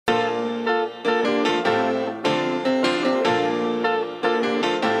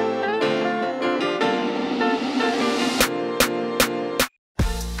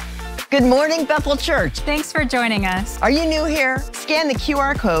Good morning, Bethel Church. Thanks for joining us. Are you new here? Scan the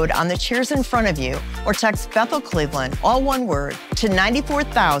QR code on the chairs in front of you or text Bethel Cleveland, all one word, to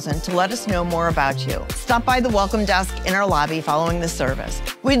 94,000 to let us know more about you. Stop by the welcome desk in our lobby following the service.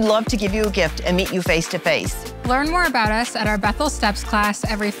 We'd love to give you a gift and meet you face to face. Learn more about us at our Bethel Steps class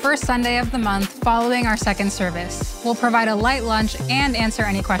every first Sunday of the month following our second service. We'll provide a light lunch and answer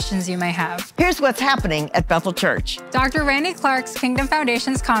any questions you may have. Here's what's happening at Bethel Church. Dr. Randy Clark's Kingdom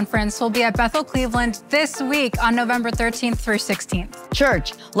Foundations Conference will be at Bethel Cleveland this week on November 13th through 16th.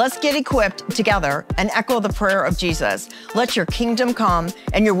 Church, let's get equipped together and echo the prayer of Jesus. Let your kingdom come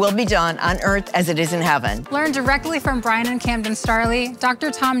and your will be done on earth as it is in heaven. Learn directly from Brian and Camden Starley, Dr.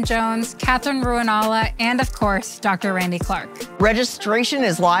 Tom Jones, Catherine Ruinala, and of course, Dr. Randy Clark. Registration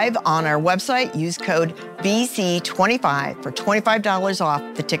is live on our website. Use code BC25 for $25 off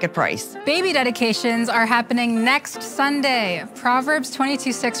the ticket price. Baby dedications are happening next Sunday. Proverbs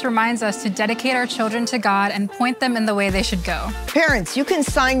 22:6 reminds us to dedicate our children to God and point them in the way they should go. Parents, you can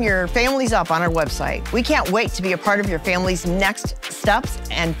sign your families up on our website. We can't wait to be a part of your family's next steps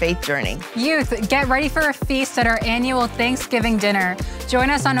and faith journey. Youth, get ready for a feast at our annual Thanksgiving dinner.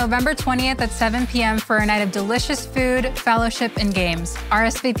 Join us on November 20th at 7 p.m. for a night of delicious food, fellowship, and games.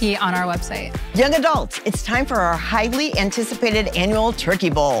 RSVP on our website. Young adults, it's time for our highly anticipated annual Turkey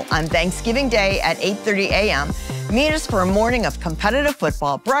Bowl on Thanksgiving Day at 8:30 a.m. Meet us for a morning of competitive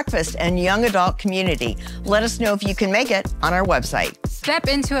football, breakfast, and young adult community. Let us know if you can make it on our website. Step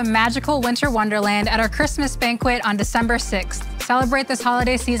into a magical winter wonderland at our Christmas banquet on December 6th. Celebrate this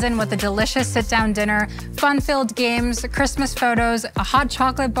holiday season with a delicious sit-down dinner, fun-filled games, Christmas photos, a hot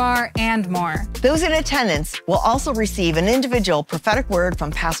chocolate bar, and more. Those in attendance will also receive an individual prophetic word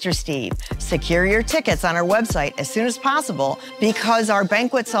from Pastor Steve. Secure your tickets on our website as soon as possible because our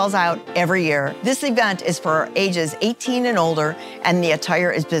banquet sells out every year. This event is for ages 18 and older, and the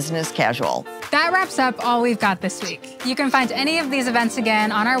attire is business casual. That wraps up all we've got this week. You can find any of these events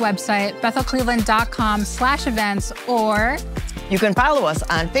again on our website, bethelcleveland.com/events, or you can follow us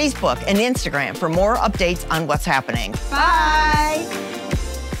on Facebook and Instagram for more updates on what's happening. Bye.